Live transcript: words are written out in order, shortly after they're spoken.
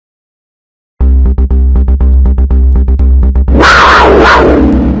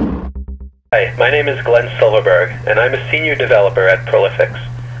Hi, my name is Glenn Silverberg, and I'm a senior developer at Prolifics.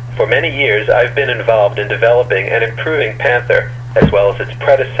 For many years, I've been involved in developing and improving Panther, as well as its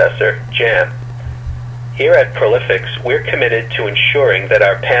predecessor, JAM. Here at Prolifics, we're committed to ensuring that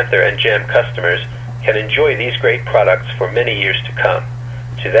our Panther and JAM customers can enjoy these great products for many years to come.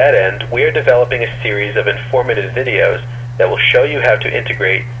 To that end, we are developing a series of informative videos that will show you how to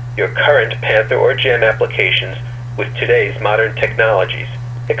integrate your current Panther or JAM applications with today's modern technologies,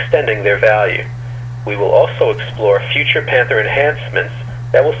 extending their value. We will also explore future Panther enhancements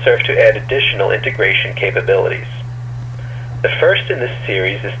that will serve to add additional integration capabilities. The first in this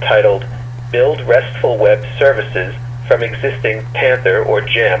series is titled Build Restful Web Services from Existing Panther or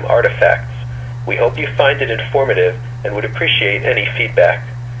JAM Artifacts. We hope you find it informative and would appreciate any feedback.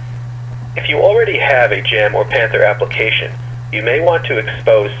 If you already have a JAM or Panther application, you may want to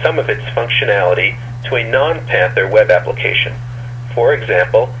expose some of its functionality to a non-Panther web application. For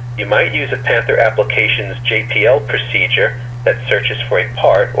example, you might use a Panther application's JPL procedure that searches for a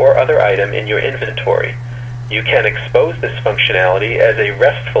part or other item in your inventory. You can expose this functionality as a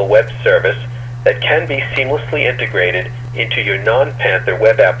RESTful web service that can be seamlessly integrated into your non-Panther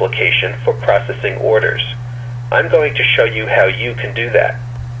web application for processing orders. I'm going to show you how you can do that.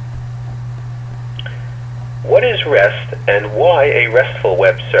 What is REST and why a RESTful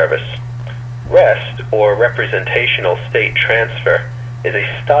web service? REST, or Representational State Transfer, is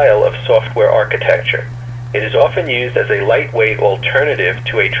a style of software architecture. It is often used as a lightweight alternative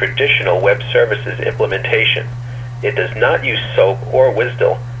to a traditional web services implementation. It does not use SOAP or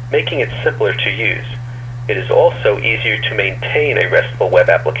WSDL, making it simpler to use. It is also easier to maintain a RESTful web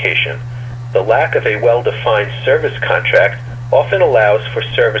application. The lack of a well-defined service contract often allows for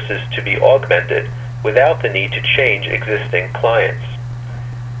services to be augmented without the need to change existing clients.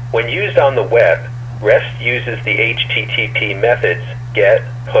 When used on the web, REST uses the HTTP methods get,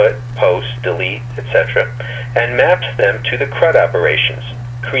 put, post, delete, etc., and maps them to the CRUD operations,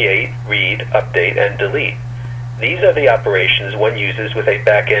 create, read, update, and delete. These are the operations one uses with a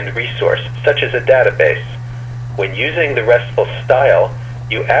back-end resource, such as a database. When using the RESTful style,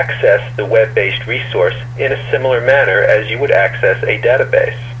 you access the web-based resource in a similar manner as you would access a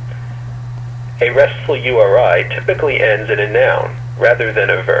database. A RESTful URI typically ends in a noun rather than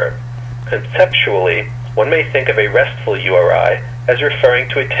a verb. Conceptually, one may think of a RESTful URI as referring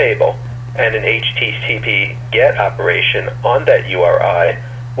to a table, and an HTTP GET operation on that URI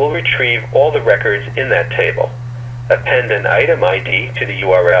will retrieve all the records in that table, append an item ID to the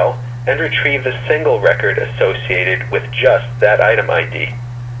URL, and retrieve the single record associated with just that item ID.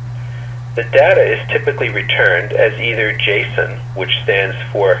 The data is typically returned as either JSON, which stands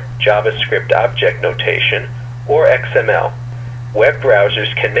for JavaScript Object Notation, or XML. Web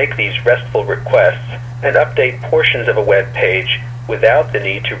browsers can make these RESTful requests and update portions of a web page without the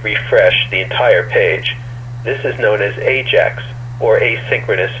need to refresh the entire page. This is known as AJAX, or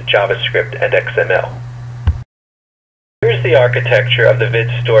Asynchronous JavaScript and XML. Here's the architecture of the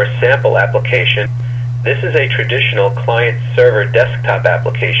VidStore sample application. This is a traditional client-server desktop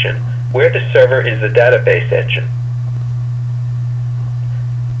application where the server is the database engine.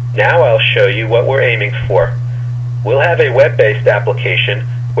 Now I'll show you what we're aiming for. We'll have a web-based application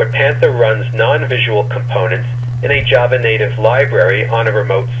where Panther runs non-visual components in a Java native library on a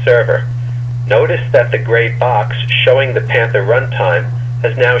remote server. Notice that the gray box showing the Panther runtime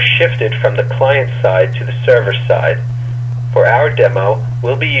has now shifted from the client side to the server side. For our demo,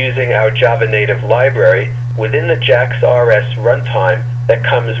 we'll be using our Java native library within the JAX-RS runtime that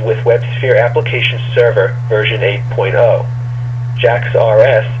comes with WebSphere Application Server version 8.0.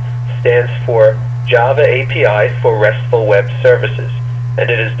 JAX-RS stands for Java API for RESTful Web Services, and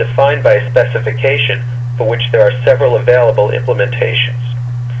it is defined by a specification for which there are several available implementations.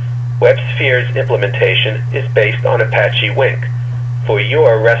 WebSphere's implementation is based on Apache Wink. For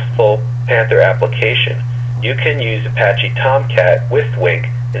your RESTful Panther application, you can use Apache Tomcat with Wink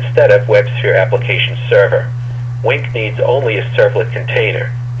instead of WebSphere Application Server. Wink needs only a servlet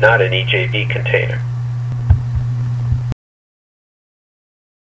container, not an EJB container.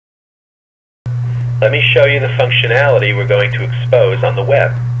 Let me show you the functionality we're going to expose on the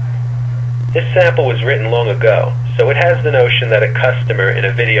web. This sample was written long ago, so it has the notion that a customer in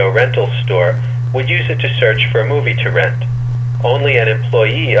a video rental store would use it to search for a movie to rent. Only an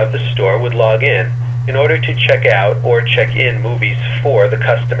employee of the store would log in order to check out or check in movies for the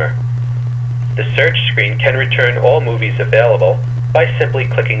customer. The search screen can return all movies available by simply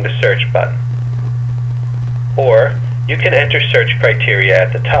clicking the search button. Or you can enter search criteria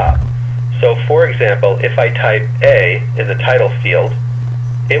at the top. So for example, if I type A in the title field,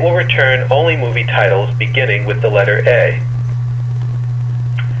 it will return only movie titles beginning with the letter A.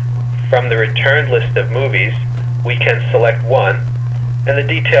 From the returned list of movies, we can select one, and the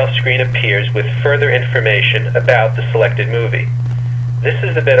detail screen appears with further information about the selected movie. This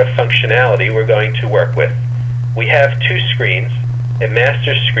is the bit of functionality we're going to work with. We have two screens, a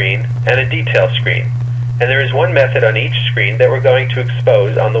master screen and a detail screen, and there is one method on each screen that we're going to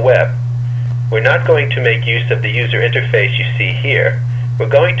expose on the web. We're not going to make use of the user interface you see here. We're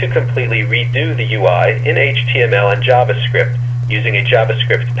going to completely redo the UI in HTML and JavaScript using a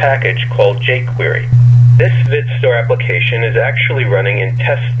JavaScript package called jQuery. This VidStore application is actually running in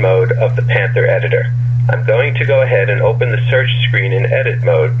test mode of the Panther editor. I'm going to go ahead and open the search screen in edit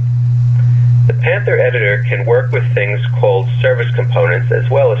mode. The Panther editor can work with things called service components as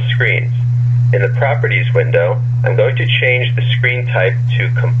well as screens. In the properties window, I'm going to change the screen type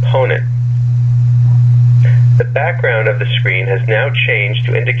to component. The background of the screen has now changed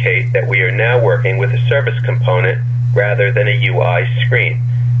to indicate that we are now working with a service component rather than a UI screen.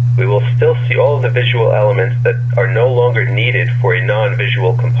 We will still see all of the visual elements that are no longer needed for a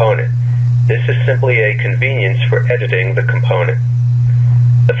non-visual component. This is simply a convenience for editing the component.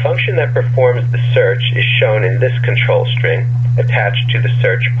 The function that performs the search is shown in this control string attached to the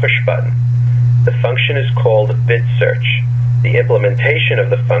search push button. The function is called vidSearch. The implementation of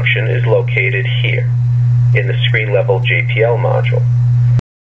the function is located here in the screen level JPL module.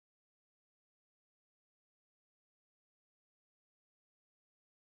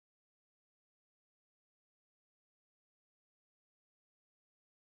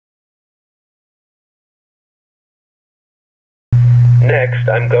 Next,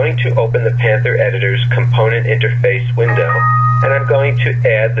 I'm going to open the Panther editor's component interface window, and I'm going to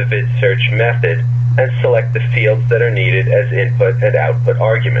add the vidSearch method and select the fields that are needed as input and output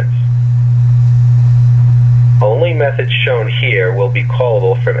arguments. Only methods shown here will be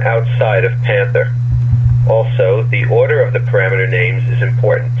callable from outside of Panther. Also, the order of the parameter names is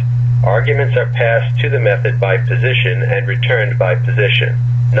important. Arguments are passed to the method by position and returned by position,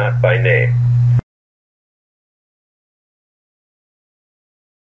 not by name.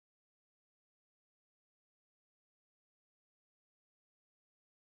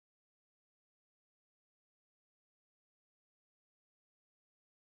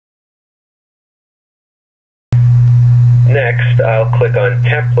 Next, I'll click on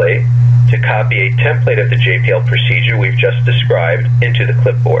Template to copy a template of the JPL procedure we've just described into the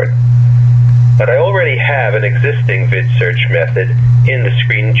clipboard. But I already have an existing vidSearch method in the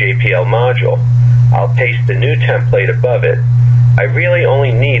screen JPL module. I'll paste the new template above it. I really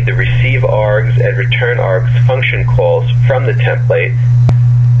only need the receiveArgs and returnArgs function calls from the template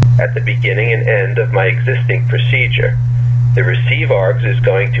at the beginning and end of my existing procedure. The receiveArgs is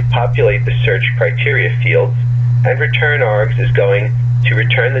going to populate the search criteria fields, and returnArgs is going to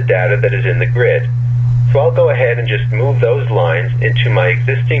return the data that is in the grid. So I'll go ahead and just move those lines into my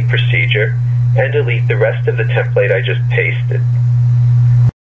existing procedure and delete the rest of the template I just pasted.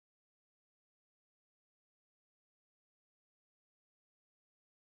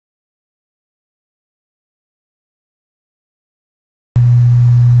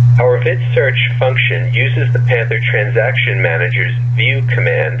 Our vidSearch function uses the Panther Transaction Manager's view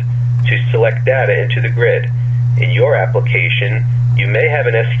command to select data into the grid. In your application, you may have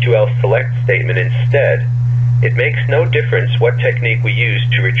an SQL select statement instead. It makes no difference what technique we use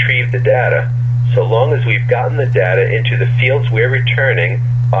to retrieve the data, so long as we've gotten the data into the fields we're returning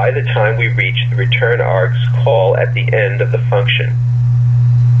by the time we reach the returnArgs call at the end of the function.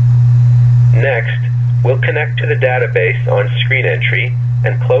 Next, we'll connect to the database on screen entry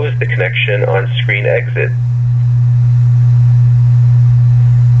and close the connection on screen exit.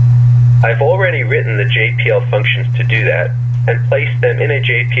 I've already written the JPL functions to do that and placed them in a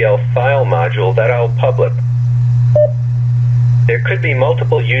JPL file module that I'll public. There could be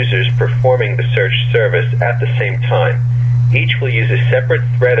multiple users performing the search service at the same time. Each will use a separate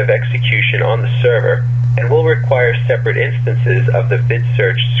thread of execution on the server and will require separate instances of the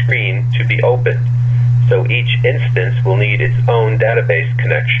vidSearch screen to be opened, so each instance will need its own database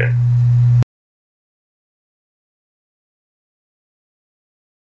connection.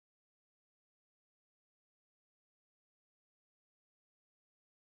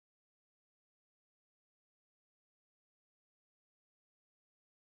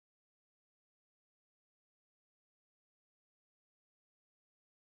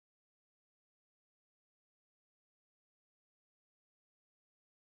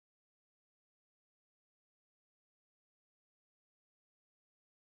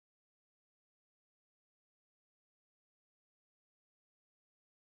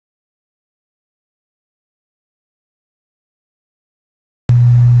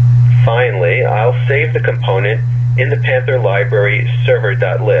 Finally, I'll save the component in the Panther library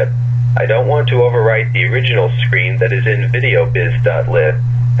server.lib. I don't want to overwrite the original screen that is in videobiz.lib,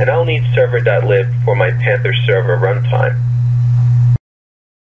 and I'll need server.lib for my Panther server runtime.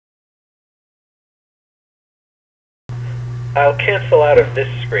 I'll cancel out of this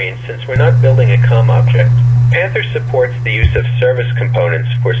screen since we're not building a COM object. Panther supports the use of service components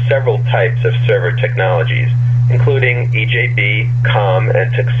for several types of server technologies, including EJB, COM,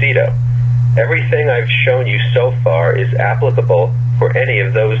 and Tuxedo. Everything I've shown you so far is applicable for any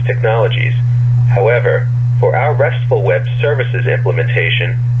of those technologies. However, for our Restful Web Services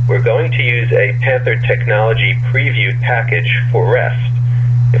implementation, we're going to use a Panther technology preview package for REST.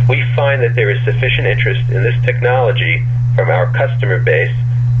 If we find that there is sufficient interest in this technology from our customer base,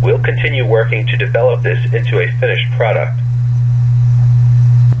 we'll continue working to develop this into a finished product.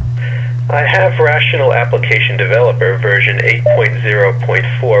 I have Rational Application Developer version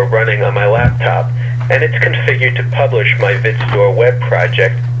 8.0.4 running on my laptop, and it's configured to publish my VidStore web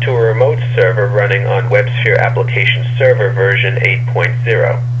project to a remote server running on WebSphere Application Server version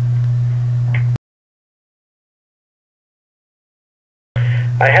 8.0.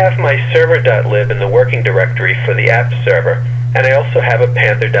 I have my server.lib in the working directory for the app server, and I also have a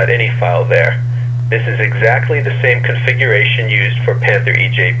panther.ini file there. This is exactly the same configuration used for Panther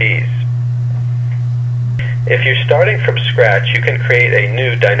EJBs. If you're starting from scratch, you can create a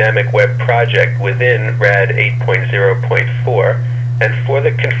new dynamic web project within RAD 8.0.4, and for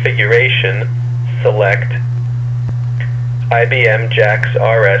the configuration, select IBM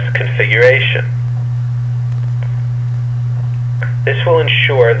JAX-RS configuration. This will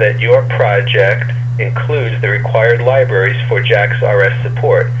ensure that your project includes the required libraries for JAX-RS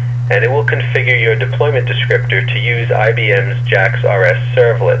support, and it will configure your deployment descriptor to use IBM's JAX-RS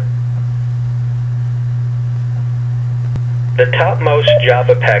servlet. The topmost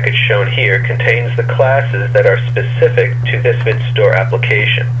Java package shown here contains the classes that are specific to this VidStore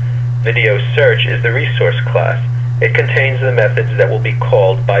application. Video Search is the resource class. It contains the methods that will be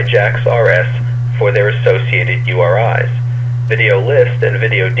called by JAX-RS for their associated URIs. Video List and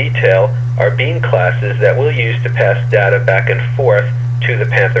Video Detail are bean classes that we'll use to pass data back and forth to the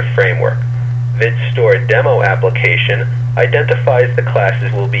Panther framework. VidStore Demo Application identifies the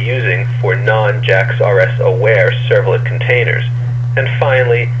classes we'll be using for non-JAX-RS aware servlet containers. And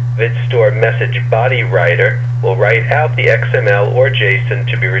finally, VidStore Message Body Writer will write out the XML or JSON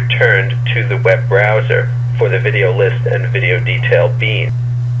to be returned to the web browser for the Video List and Video Detail bean.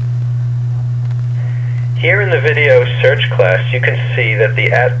 Here in the Video Search class, you can see that the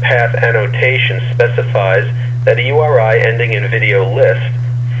 @path annotation specifies that a URI ending in Video List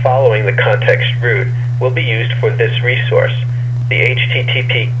following the context root will be used for this resource. The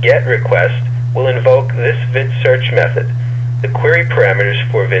HTTP GET request will invoke this vidSearch method. The query parameters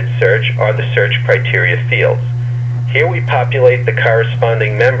for vidSearch are the search criteria fields. Here we populate the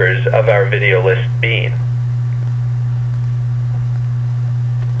corresponding members of our Video List bean.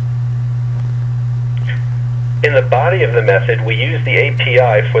 In the body of the method, we use the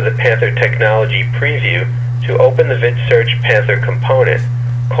API for the Panther technology preview to open the vidSearch Panther component,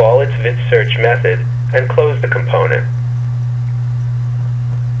 call its vidSearch method, and close the component.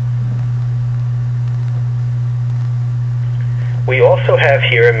 We also have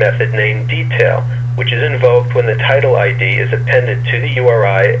here a method named Detail, which is invoked when the title ID is appended to the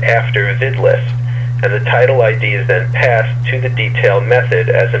URI after vidList, and the title ID is then passed to the Detail method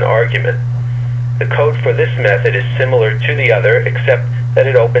as an argument. The code for this method is similar to the other, except that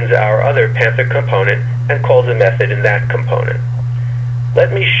it opens our other Panther component and calls a method in that component.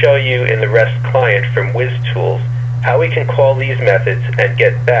 Let me show you in the REST client from WizTools how we can call these methods and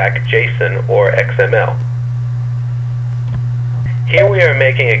get back JSON or XML. Here we are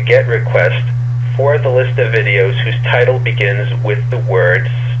making a GET request for the list of videos whose title begins with the word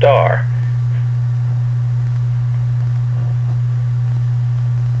star.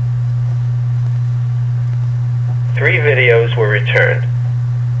 Three videos were returned.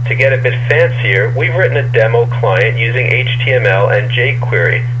 To get a bit fancier, we've written a demo client using HTML and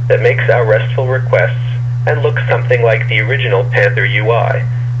jQuery that makes our RESTful requests and looks something like the original Panther UI.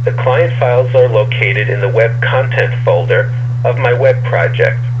 The client files are located in the web content folder of my web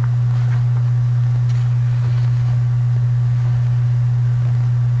project.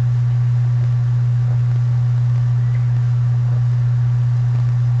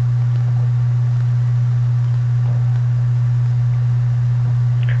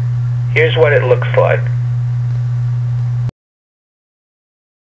 Here's what it looks like.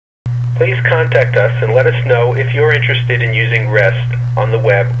 Please contact us and let us know if you're interested in using REST on the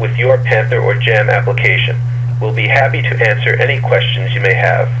web with your Panther or JAM application. We'll be happy to answer any questions you may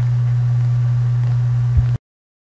have.